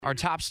Our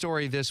top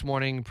story this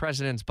morning,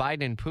 Presidents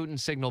Biden and Putin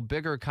signal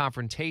bigger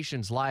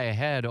confrontations lie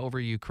ahead over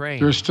Ukraine.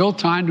 There's still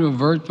time to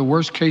avert the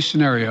worst case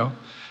scenario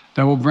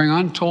that will bring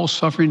untold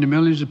suffering to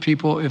millions of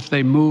people if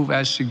they move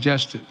as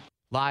suggested.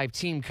 Live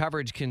team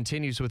coverage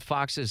continues with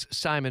Fox's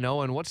Simon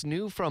Owen. What's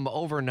new from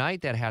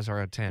overnight that has our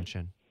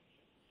attention?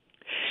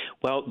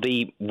 Well,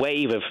 the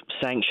wave of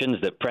sanctions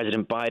that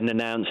President Biden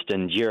announced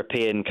and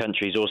European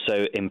countries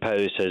also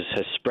imposed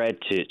has spread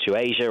to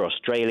Asia.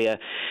 Australia,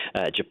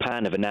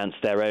 Japan have announced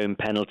their own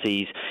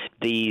penalties.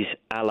 These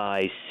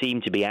allies seem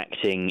to be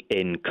acting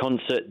in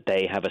concert.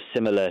 They have a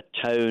similar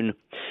tone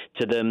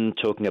to them,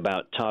 talking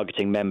about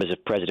targeting members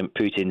of President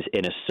Putin's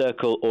inner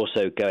circle,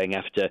 also going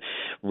after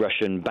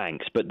Russian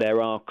banks. But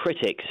there are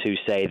critics who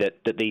say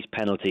that these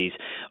penalties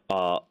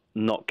are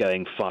not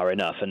going far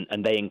enough,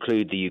 and they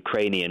include the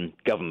Ukrainian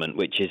government,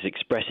 which is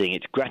expressing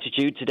its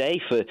gratitude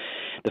today for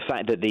the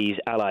fact that these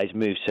allies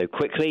moved so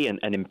quickly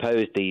and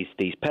imposed these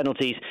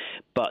penalties.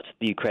 But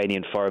the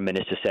Ukrainian foreign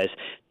minister says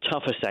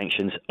tougher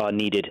sanctions are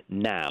needed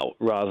now,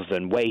 rather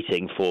than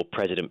waiting for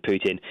President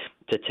Putin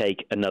to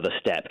take another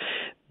step.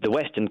 The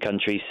Western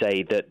countries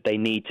say that they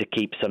need to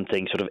keep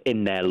something sort of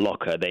in their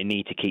locker. They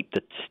need to keep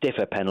the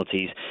stiffer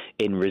penalties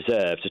in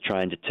reserve to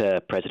try and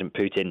deter President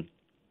Putin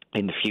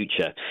in the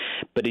future.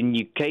 But in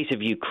the case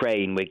of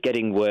Ukraine, we're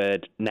getting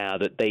word now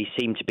that they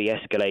seem to be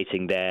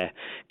escalating their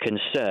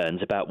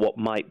concerns about what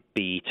might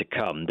be to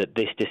come, that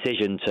this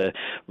decision to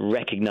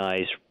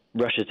recognize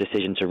Russia's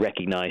decision to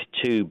recognize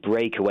two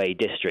breakaway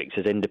districts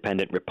as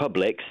independent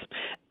republics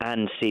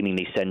and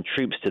seemingly send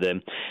troops to them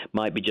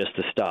might be just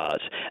the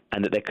start,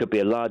 and that there could be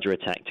a larger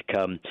attack to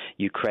come.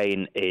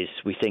 Ukraine is,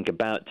 we think,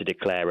 about to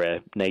declare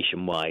a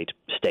nationwide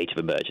state of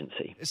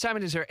emergency.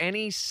 Simon, is there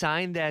any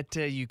sign that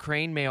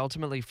Ukraine may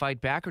ultimately fight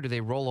back, or do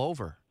they roll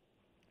over?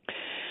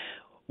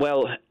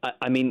 Well,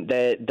 I mean,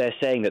 they're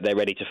saying that they're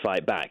ready to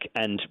fight back.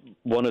 And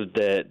one of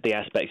the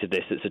aspects of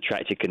this that's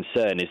attracted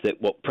concern is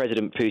that what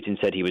President Putin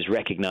said he was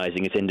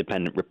recognizing as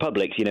independent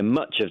republics,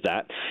 much of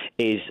that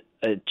is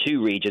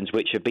two regions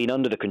which have been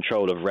under the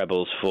control of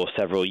rebels for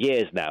several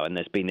years now, and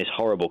there's been this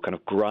horrible kind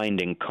of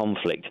grinding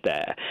conflict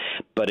there.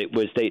 But it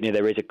was,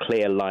 there is a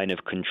clear line of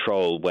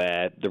control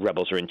where the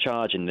rebels are in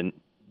charge, and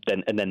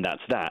then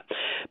that's that.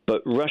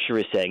 But Russia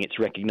is saying it's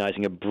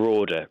recognizing a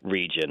broader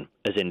region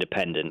as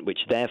independent, which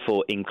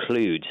therefore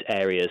includes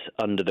areas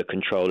under the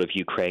control of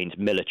Ukraine's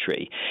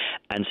military.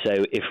 And so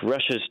if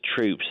Russia's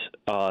troops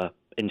are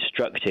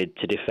instructed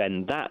to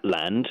defend that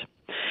land,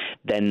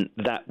 then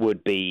that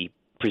would be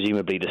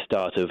presumably the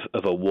start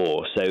of a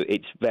war. So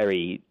it's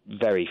very,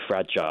 very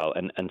fragile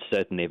and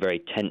certainly a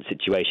very tense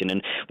situation.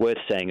 And worth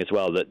saying as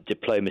well that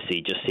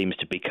diplomacy just seems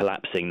to be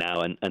collapsing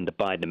now, and the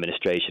Biden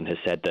administration has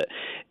said that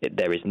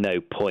there is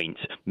no point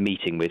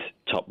meeting with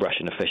top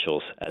Russian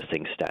officials as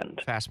things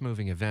stand.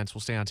 Fast-moving events. We'll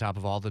stay on top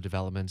of all the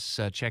developments.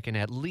 Check in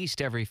at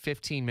least every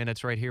 15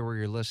 minutes right here where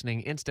you're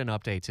listening. Instant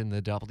updates in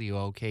the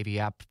WOKV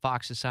app.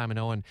 Fox's Simon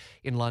Owen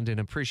in London.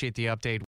 Appreciate the update.